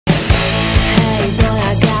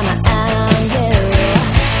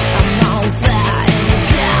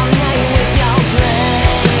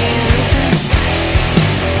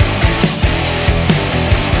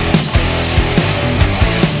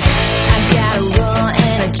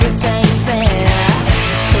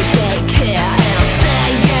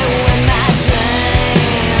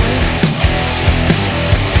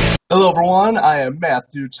everyone. I am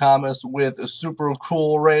Matthew Thomas with Super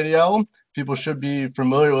Cool Radio. People should be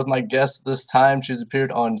familiar with my guest this time. She's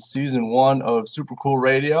appeared on season 1 of Super Cool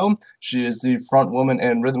Radio. She is the front woman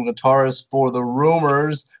and rhythm guitarist for The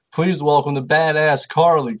Rumors. Please welcome the badass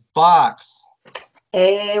Carli Foxx.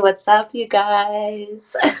 Hey, what's up, you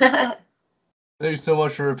guys? Thank you so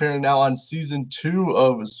much for appearing now on season 2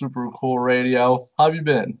 of Super Cool Radio. How have you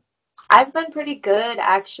been? I've been pretty good,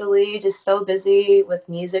 actually. Just so busy with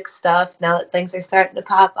music stuff now that things are starting to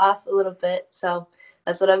pop off a little bit. So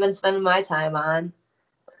that's what I've been spending my time on.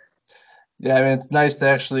 Yeah, I mean, it's nice to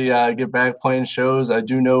actually get back playing shows. I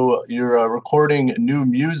do know you're recording new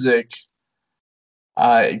music.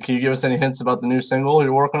 Can you give us any hints about the new single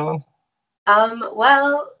you're working on?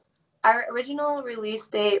 Well, our original release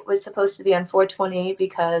date was supposed to be on 4/20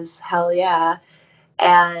 because hell yeah.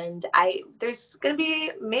 And there's gonna be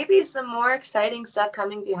maybe some more exciting stuff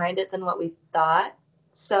coming behind it than what we thought.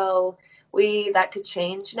 So we that could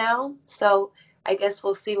change now. So I guess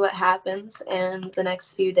we'll see what happens in the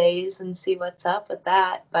next few days and see what's up with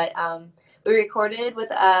that. But we recorded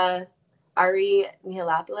with Ari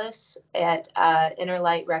Mihalopoulos at Inner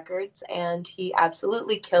Light Records, and he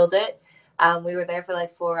absolutely killed it. We were there for like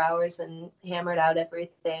 4 hours and hammered out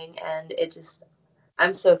everything, and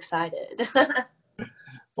I'm so excited.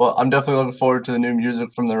 Well, I'm definitely looking forward to the new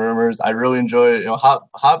music from The Rumors. I really enjoy it.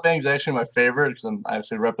 Hot Bang's actually my favorite because I'm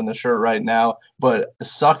actually repping the shirt right now. But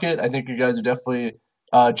Suck It, I think you guys are definitely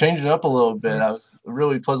changing it up a little bit. I was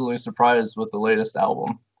really pleasantly surprised with the latest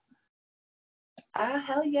album.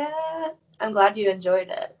 Hell yeah. I'm glad you enjoyed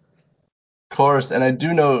it. Of course, and I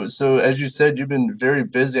do know, so as you said, you've been very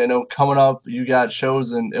busy. I know coming up, you got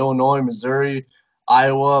shows in Illinois, Missouri,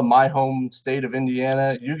 Iowa, my home state of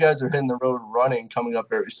Indiana. You guys are hitting the road running coming up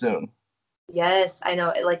very soon. Yes, I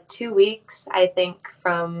know. Like 2 weeks, I think,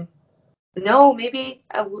 no, maybe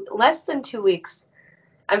less than 2 weeks.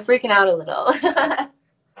 I'm freaking out a little.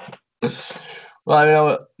 Well, I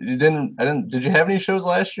know did you have any shows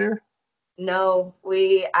last year? No,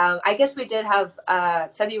 I guess we did have,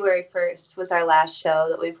 February 1st was our last show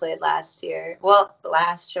that we played last year. Well, the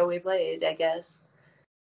last show we played, I guess.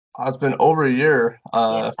 It's been over a year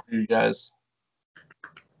Yeah. for you guys.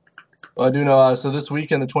 Well, I do know, so this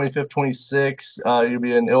weekend, the 25th, 26th, you'll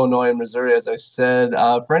be in Illinois and Missouri, as I said.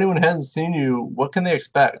 For anyone who hasn't seen you, what can they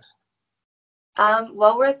expect?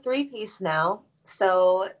 Well, we're a three-piece now,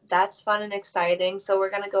 so that's fun and exciting. So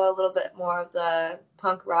we're gonna go a little bit more of the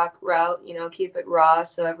punk rock route, keep it raw,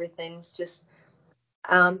 so everything's just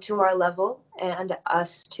to our level and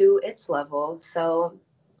us to its level. So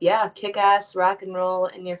yeah, kick ass rock and roll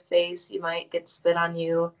in your face. You might get spit on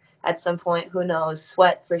you at some point. Who knows?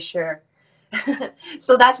 Sweat for sure.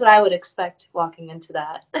 So that's what I would expect walking into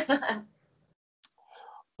that.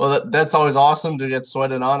 Well, that's always awesome to get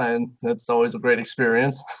sweated on, and that's always a great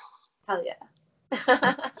experience. Hell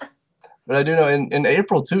yeah. But I do know in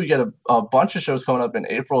April too, you got a bunch of shows coming up in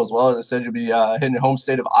April as well. As I said, you'll be hitting your home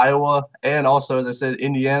state of Iowa, and also, as I said,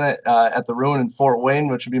 Indiana at the Ruin in Fort Wayne,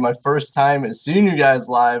 which would be my first time seeing you guys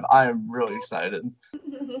live. I am really excited.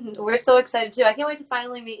 We're so excited too. I can't wait to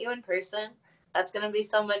finally meet you in person. That's gonna be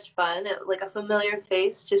so much fun. Like a familiar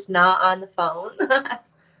face, just not on the phone.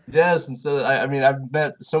 Yes, I mean, I've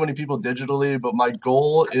met so many people digitally, but my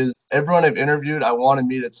goal is everyone I've interviewed, I want to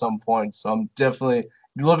meet at some point. So I'm definitely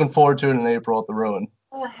looking forward to it in April at the Ruin.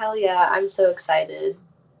 Oh, hell yeah. I'm so excited.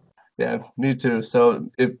 Yeah, me too. So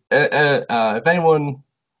if anyone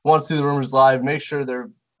wants to see the Rumors live, make sure they're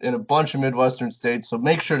in a bunch of Midwestern states. So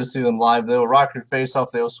make sure to see them live. They'll rock your face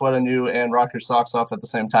off, they'll sweat on you, and rock your socks off at the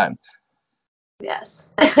same time. Yes.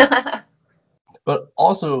 But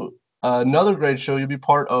also, another great show, you'll be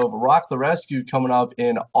part of Rock the Rescue coming up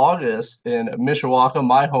in August in Mishawaka,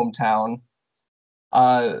 my hometown.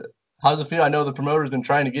 Uh, how does it feel? I know the promoter's been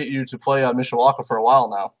trying to get you to play Mishawaka for a while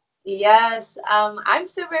now. Yes. I'm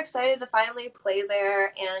super excited to finally play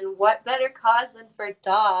there, and what better cause than for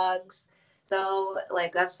dogs? So,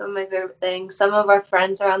 like, that's some of my favorite things. Some of our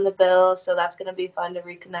friends are on the bill, so that's gonna be fun to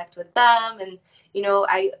reconnect with them. And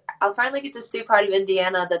I'll finally get to see part of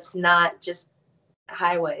Indiana that's not just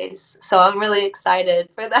highways. So I'm really excited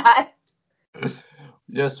for that.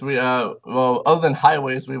 Yes, well, other than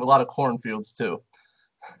highways, we have a lot of cornfields too.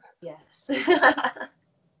 Yes.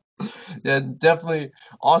 Yeah, definitely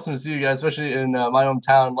awesome to see you guys, especially in my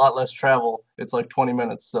hometown. A lot less travel. It's like 20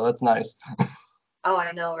 minutes, so that's nice. Oh,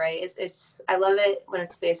 I know, right? I love it when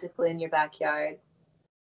it's basically in your backyard.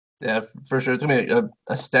 Yeah, for sure. It's gonna be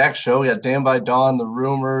a stacked show. We got Dan by Dawn, The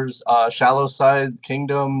Rumors, Shallow Side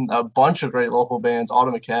Kingdom, a bunch of great local bands,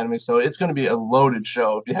 Autumn Academy. So it's gonna be a loaded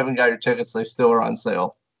show. If you haven't got your tickets, they still are on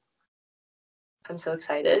sale. I'm so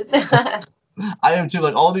excited. I am too.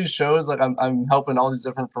 Like all these shows, like I'm helping all these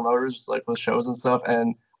different promoters like with shows and stuff,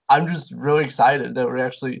 and I'm just really excited that we're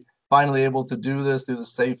actually finally able to do this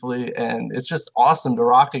safely, and it's just awesome to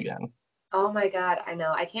rock again. Oh my God, I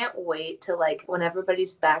know. I can't wait to like when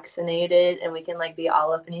everybody's vaccinated and we can like be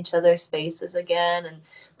all up in each other's faces again and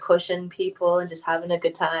pushing people and just having a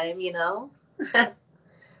good time, you know?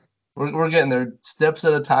 We're getting there steps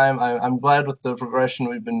at a time. I'm glad with the progression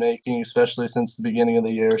we've been making, especially since the beginning of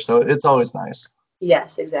the year. So it's always nice.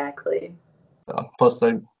 Yes, exactly. Plus,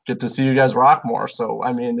 I get to see you guys rock more. So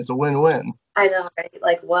I mean, it's a win-win. I know, right?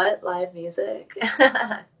 Like what? Live music?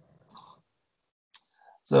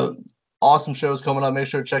 So awesome shows coming up. Make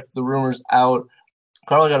sure to check the rumors out.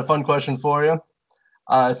 Carl, I got a fun question for you.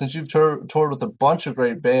 Since you've toured with a bunch of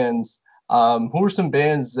great bands, who are some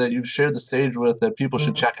bands that you've shared the stage with that people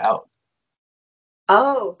should check out?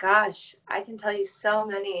 Oh gosh, I can tell you so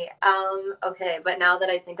many. Okay, but now that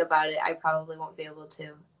I think about it, I probably won't be able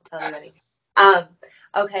to tell you any. Um,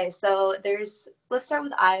 okay, so let's start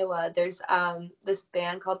with Iowa. There's this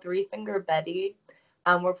band called Three Finger Betty.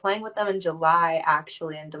 We're playing with them in July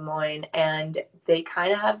actually in Des Moines, and they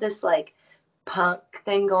kind of have this like punk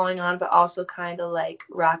thing going on, but also kind of like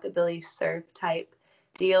rockabilly surf type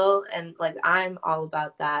deal, and like I'm all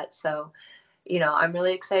about that. So I'm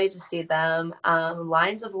really excited to see them.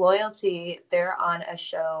 Lines of Loyalty, they're on a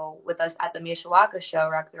show with us at the Mishawaka show,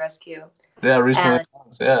 Rock the Rescue. Yeah, recently And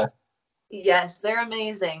announced, yeah. yes, they're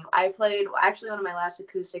amazing. I played, actually, one of my last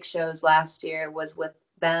acoustic shows last year was with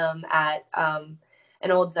them at an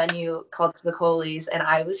old venue called Spicoli's. And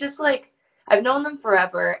I was just like, I've known them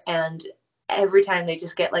forever. And every time they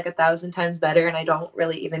just get like 1,000 times better. And I don't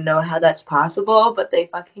really even know how that's possible, but they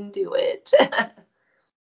fucking do it.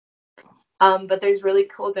 But there's really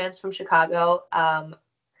cool bands from Chicago.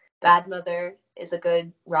 Bad Mother is a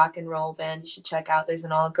good rock and roll band you should check out. There's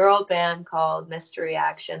an all-girl band called Mystery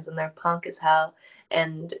Actions, and they're punk as hell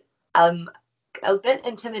and a bit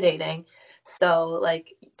intimidating. So,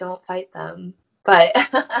 like, don't fight them. But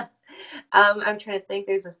I'm trying to think.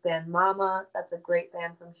 There's this band, Mama. That's a great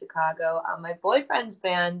band from Chicago. My boyfriend's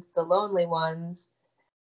band, The Lonely Ones,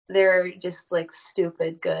 they're just like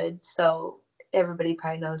stupid good. So everybody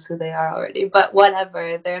probably knows who they are already. But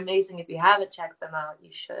whatever, they're amazing. If you haven't checked them out,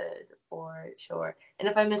 you should for sure. And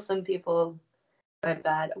if I miss some people, my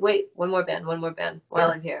bad. Wait, one more band while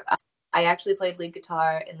Sure. I'm here. I actually played lead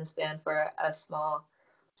guitar in this band for a small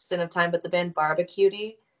stint of time, but the band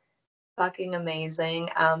Barbecutie, fucking amazing.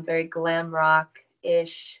 Very glam rock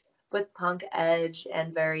ish with punk edge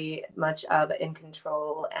and very much of in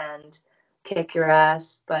control and kick your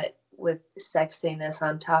ass, but with sexiness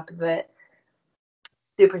on top of it.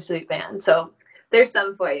 Super sweet band. So there's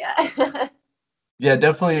some for you. Yeah,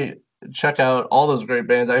 definitely check out all those great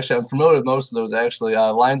bands. Actually, I'm familiar with most of those actually.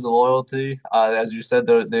 Lines of Loyalty, as you said,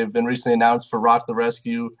 they've been recently announced for Rock the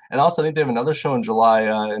Rescue, and also I think they have another show in July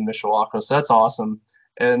in Mishawaka, so that's awesome.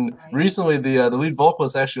 And recently, the lead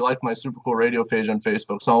vocalist actually liked my Super Cool Radio page on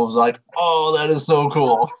Facebook, so I was like, oh, that is so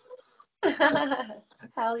cool.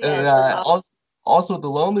 Hell And yes, that's awesome. also with the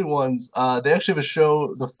Lonely Ones, they actually have a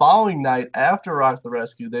show the following night after Rock the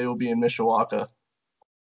Rescue. They will be in Mishawaka.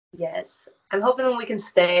 Yes. I'm hoping that we can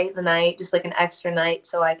stay the night, just like an extra night,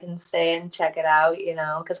 so I can stay and check it out,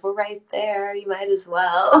 because we're right there. You might as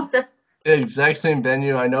well. Yeah, exact same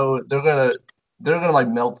venue. I know they're gonna like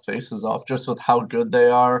melt faces off just with how good they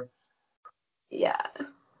are. Yeah.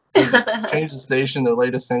 So change the station, their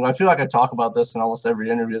latest single. I feel like I talk about this in almost every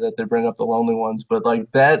interview that they bring up the Lonely Ones, but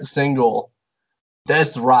like that single,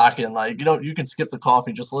 that's rocking. Like you can skip the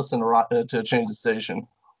coffee, just listen to to change the station.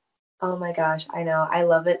 Oh my gosh, I know. I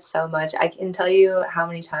love it so much. I can tell you how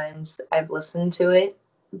many times I've listened to it,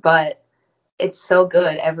 but it's so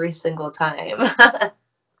good every single time.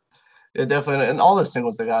 Yeah, definitely. And all their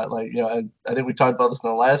singles they got, like, I think we talked about this in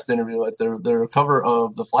the last interview, like their cover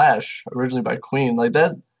of The Flash, originally by Queen, like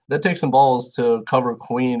that takes some balls to cover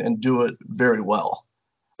Queen and do it very well.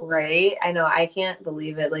 Right? I know. I can't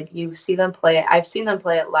believe it. Like you see them play it. I've seen them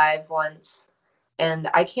play it live once, and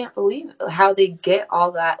I can't believe how they get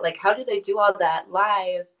all that. Like, how do they do all that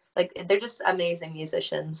live? Like, they're just amazing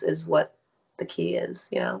musicians, is what the key is.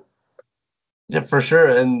 Yeah, for sure.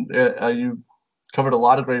 And you covered a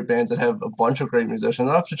lot of great bands that have a bunch of great musicians.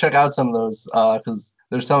 I'll have to check out some of those because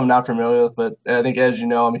there's some I'm not familiar with. But I think, as you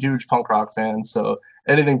know, I'm a huge punk rock fan. So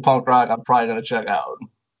anything punk rock, I'm probably gonna check out.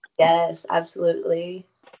 Yes, absolutely.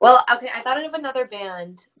 Well, okay, I thought of another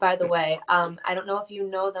band, by the way. I don't know if you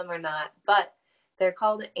know them or not, but they're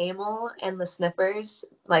called Amyl and the Sniffers,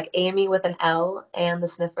 like Amy with an L and the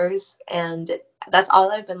Sniffers, and that's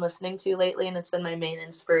all I've been listening to lately, and it's been my main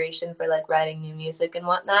inspiration for like writing new music and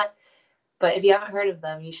whatnot. But if you haven't heard of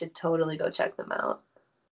them, you should totally go check them out.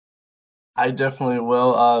 I definitely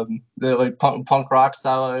will. They're like punk rock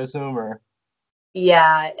style, I assume, or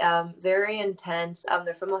Yeah, very intense.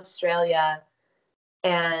 They're from Australia,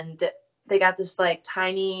 and they got this like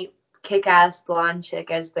tiny kick-ass blonde chick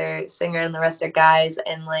as their singer, and the rest are guys.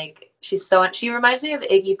 And like she reminds me of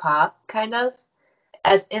Iggy Pop, kind of,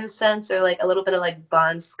 as incense or like a little bit of like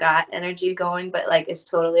Bon Scott energy going, but like it's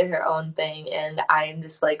totally her own thing, and I am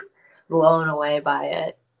just like blown away by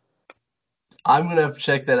it. I'm gonna have to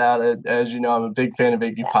check that out. As you know, I'm a big fan of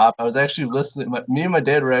Iggy Yeah. Pop. I was actually listening. Me and my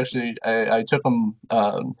dad were actually. I took him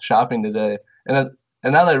shopping today, and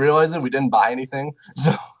now that I realize it, we didn't buy anything,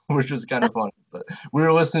 so which was kind of funny. But we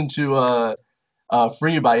were listening to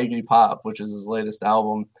 "Free" by Iggy Pop, which is his latest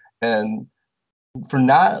album, and for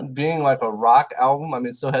not being like a rock album, I mean,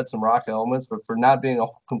 it still had some rock elements, but for not being a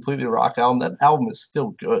completely rock album, that album is still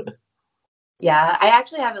good. Yeah, I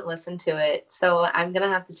actually haven't listened to it, so I'm gonna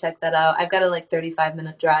have to check that out. I've got a like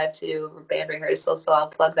 35-minute drive to band rehearsal, so I'll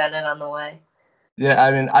plug that in on the way. Yeah,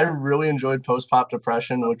 I mean, I really enjoyed Post Pop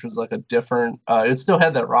Depression, which was like a different. It still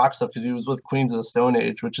had that rock stuff because he was with Queens of the Stone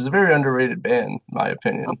Age, which is a very underrated band, in my Oh,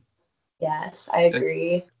 opinion. yes, I And,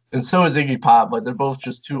 agree. and so is Iggy Pop. Like they're both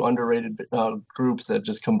just two underrated groups that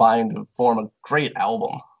just combined to form a great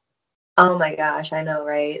album. Oh my gosh, I know,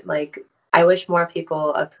 right? Like, I wish more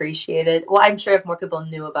people appreciated. Well, I'm sure if more people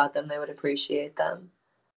knew about them, they would appreciate them.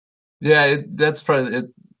 Yeah, that's probably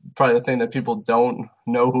the thing that people don't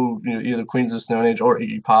know who either Queens of the Stone Age or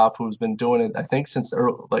Iggy Pop, who's been doing it I think since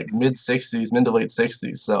like mid '60s, mid to late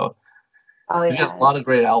 '60s. So Oh he's got a yeah. lot of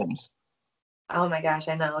great albums. Oh my gosh,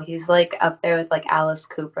 I know. He's like up there with like Alice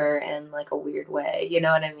Cooper in like a weird way. You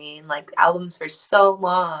know what I mean? Like albums for so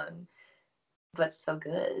long, but so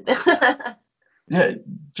good. Yeah,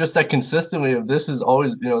 just that consistently of this is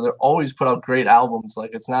always, they're always put out great albums. Like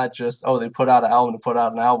it's not just, oh, they put out an album to put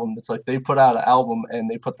out an album. It's like they put out an album and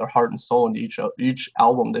they put their heart and soul into each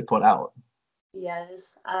album they put out.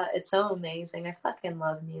 Yes, it's so amazing. I fucking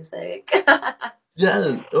love music.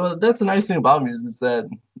 Yeah, well, that's the nice thing about music is that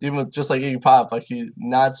even with just like Iggy Pop, like he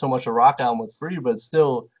not so much a rock album with Free, but it's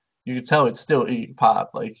still you can tell it's still Iggy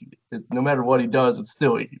Pop. Like no matter what he does, it's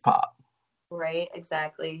still Iggy Pop. Right,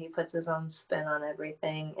 exactly. He puts his own spin on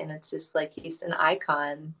everything, and it's just like he's an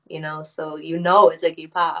icon, so you know it's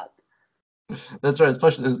Iggy Pop. That's right.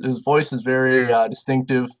 Especially his voice is very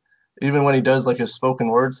distinctive. Even when he does like his spoken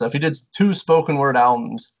word stuff, he did two spoken word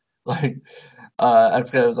albums. Like I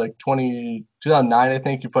forget, it was like 2009, I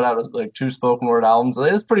think. He put out like two spoken word albums.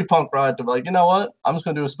 Like, it's pretty punk rock to be like, you know what? I'm just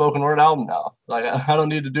gonna do a spoken word album now. Like I don't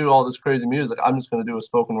need to do all this crazy music. I'm just gonna do a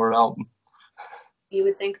spoken word album. You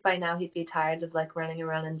would think by now he'd be tired of like running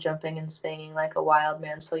around and jumping and singing like a wild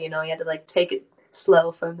man, so he had to like take it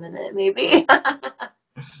slow for a minute, maybe.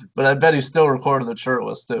 But I bet he still recorded the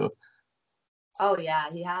shirtless too. Oh yeah,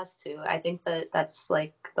 he has to. I think that that's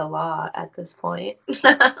like the law at this point.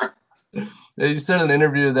 He said in an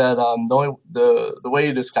interview that the way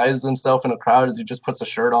he disguises himself in a crowd is he just puts a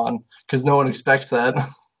shirt on because no one expects that.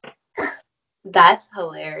 That's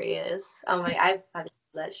hilarious. Oh my, I've had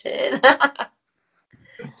that shit.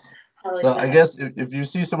 Hell So I yeah. guess if you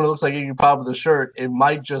see someone who looks like Iggy Pop with a shirt, it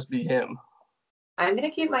might just be him. I'm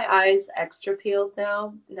gonna keep my eyes extra peeled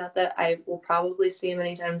now. Not that I will probably see him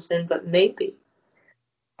anytime soon, but maybe.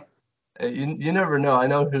 You never know. I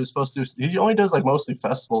know he was supposed to. He only does like mostly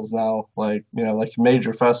festivals now, like like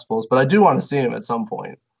major festivals. But I do want to see him at some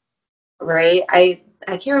point. Right? I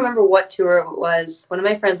can't remember what tour it was. One of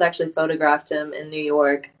my friends actually photographed him in New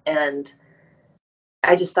York, and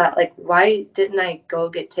I just thought like, why didn't I go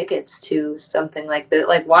get tickets to something like that?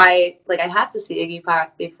 Like why? Like I have to see Iggy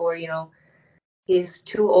Pop before he's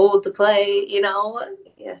too old to play.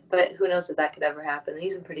 Yeah, but who knows if that could ever happen?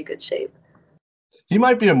 He's in pretty good shape. He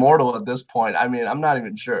might be immortal at this point. I mean, I'm not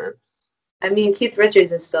even sure. I mean, Keith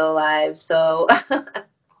Richards is still alive, so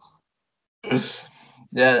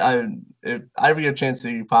Yeah, if I ever get a chance to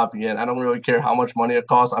see Iggy Pop again, I don't really care how much money it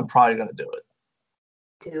costs. I'm probably gonna do it.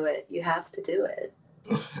 do it. You have to do it.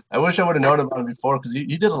 I wish I would have known about him before because he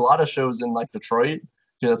did a lot of shows in like Detroit.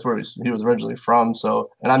 Yeah, that's where he was originally from.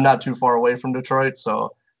 So, and I'm not too far away from Detroit,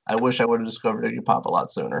 so I wish I would have discovered Iggy Pop a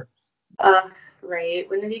lot sooner. Right.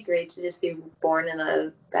 Wouldn't it be great to just be born in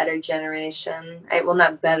a better generation? Well,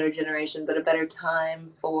 not better generation, but a better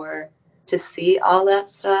time for to see all that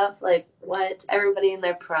stuff. Like what? Everybody in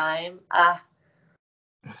their prime.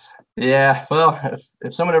 Yeah, well,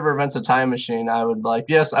 if someone ever invents a time machine, I would like,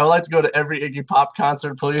 yes, I would like to go to every Iggy Pop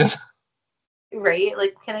concert, please. Right?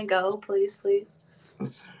 Like, can I go, please, please?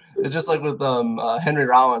 It's just like with Henry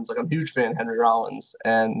Rollins. Like I'm a huge fan of Henry Rollins,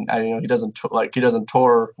 and he doesn't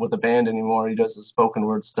tour with a band anymore. He does the spoken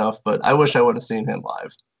word stuff. But I wish I would have seen him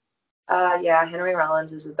live. Yeah, Henry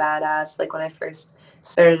Rollins is a badass. Like when I first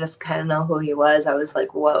started to kind of know who he was, I was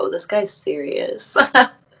like, whoa, this guy's serious.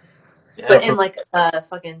 Yeah, But from in like a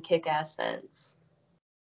fucking kick-ass sense.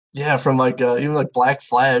 yeah, from like even like Black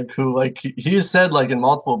Flag, who like he's said like in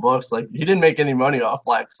multiple books like he didn't make any money off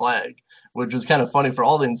Black Flag, which was kind of funny for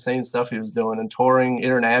all the insane stuff he was doing and touring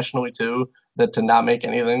internationally too, that to not make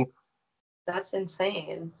anything. That's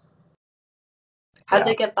insane. How'd Yeah,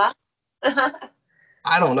 they get by?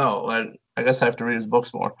 I don't know. I guess I have to read his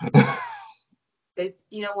books more.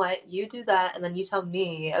 You know what? You do that and then you tell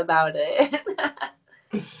me about it.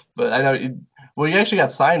 But I know well, he actually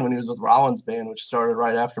got signed when he was with Rollins band, which started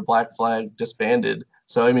right after Black Flag disbanded.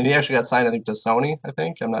 So I mean, he actually got signed, I think, to Sony. I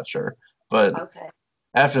think I'm not sure, but Okay.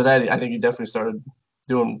 after that, I think he definitely started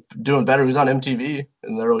doing better. He was on MTV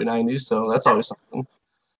in the early '90s, so that's always something.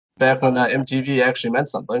 Back That's when awesome. MTV actually meant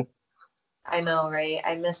something. I know, right?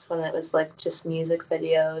 I miss when it was like just music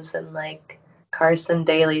videos and like Carson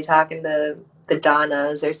Daly talking to the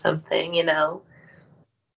Donnas or something, you know?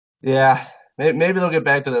 Yeah, maybe they'll get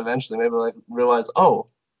back to that eventually. Maybe like realize, oh,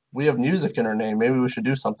 we have music in our name. Maybe we should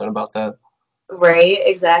do something about that. Right?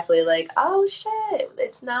 Exactly. Like, oh shit,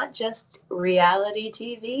 it's not just reality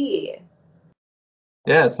TV.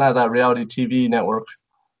 Yeah, it's not a reality TV network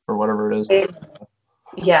or whatever it is.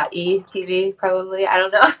 Yeah, ETV probably. I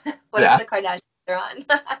don't know. Whatever Yeah, the Kardashians are on.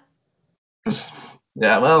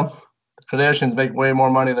 yeah. Well, the Kardashians make way more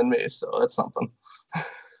money than me, so that's something.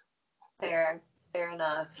 Fair, fair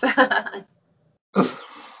enough.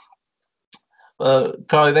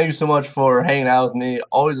 Carly, thank you so much for hanging out with me.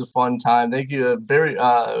 Always a fun time. Thank you. A very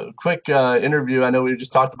quick interview. I know we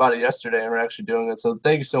just talked about it yesterday, and we're actually doing it. So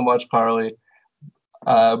thank you so much, Carly.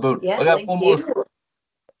 But Yeah, thank you.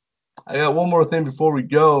 I got one more thing before we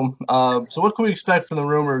go. So what can we expect from the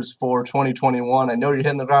rumors for 2021? I know you're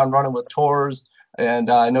hitting the ground running with tours, and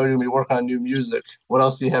I know you're gonna be working on new music. What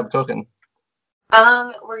else do you have cooking?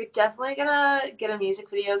 We're definitely gonna get a music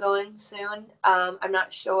video going soon. I'm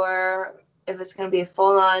not sure if it's gonna be a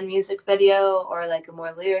full-on music video or like a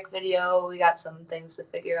more lyric video. We got some things to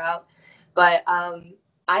figure out, but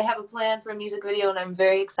I have a plan for a music video and I'm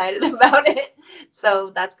very excited about it.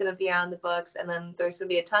 So that's gonna be on the books, and then there's gonna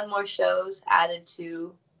be a ton more shows added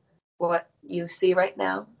to what you see right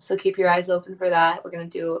now. So keep your eyes open for that. We're going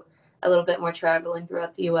to do a little bit more traveling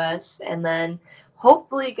throughout the US and then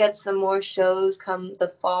hopefully get some more shows come the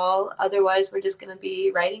fall. Otherwise, we're just going to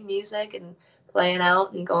be writing music and playing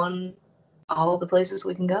out and going all the places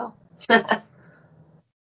we can go.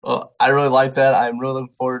 Well, I really like that. I'm really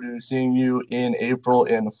looking forward to seeing you in April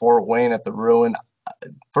in Fort Wayne at the Ruin.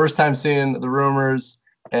 First time seeing the rumors,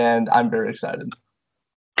 and I'm very excited.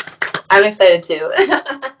 I'm excited too.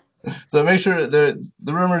 So make sure the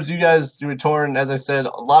rumors you guys do a tour in, as I said,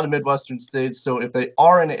 a lot of Midwestern states. So if they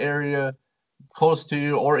are in an area close to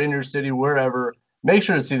you or in your city, wherever, make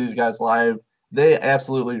sure to see these guys live. They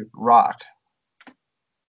absolutely rock.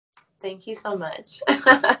 Thank you so much.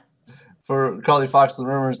 For Carly Foxx and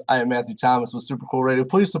the Rumors, I am Matthew Thomas with Super Cool Radio.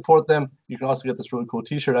 Please support them. You can also get this really cool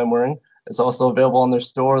T-shirt I'm wearing. It's also available on their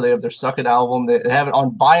store. They have their Suck It album. They have it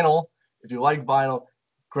on vinyl. If you like vinyl,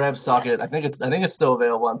 grab Suck It. I think it's still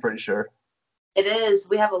available. I'm pretty sure. It is.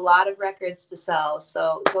 We have a lot of records to sell,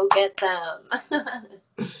 so go get them.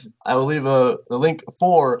 I will leave the link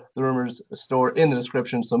for the Rumors store in the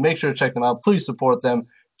description, so make sure to check them out. Please support them.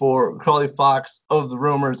 For Carly Foxx of the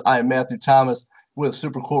Rumors, I am Matthew Thomas with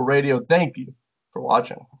Super Cool Radio. Thank you for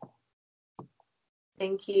watching.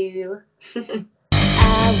 Thank you.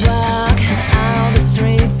 I walk on the street.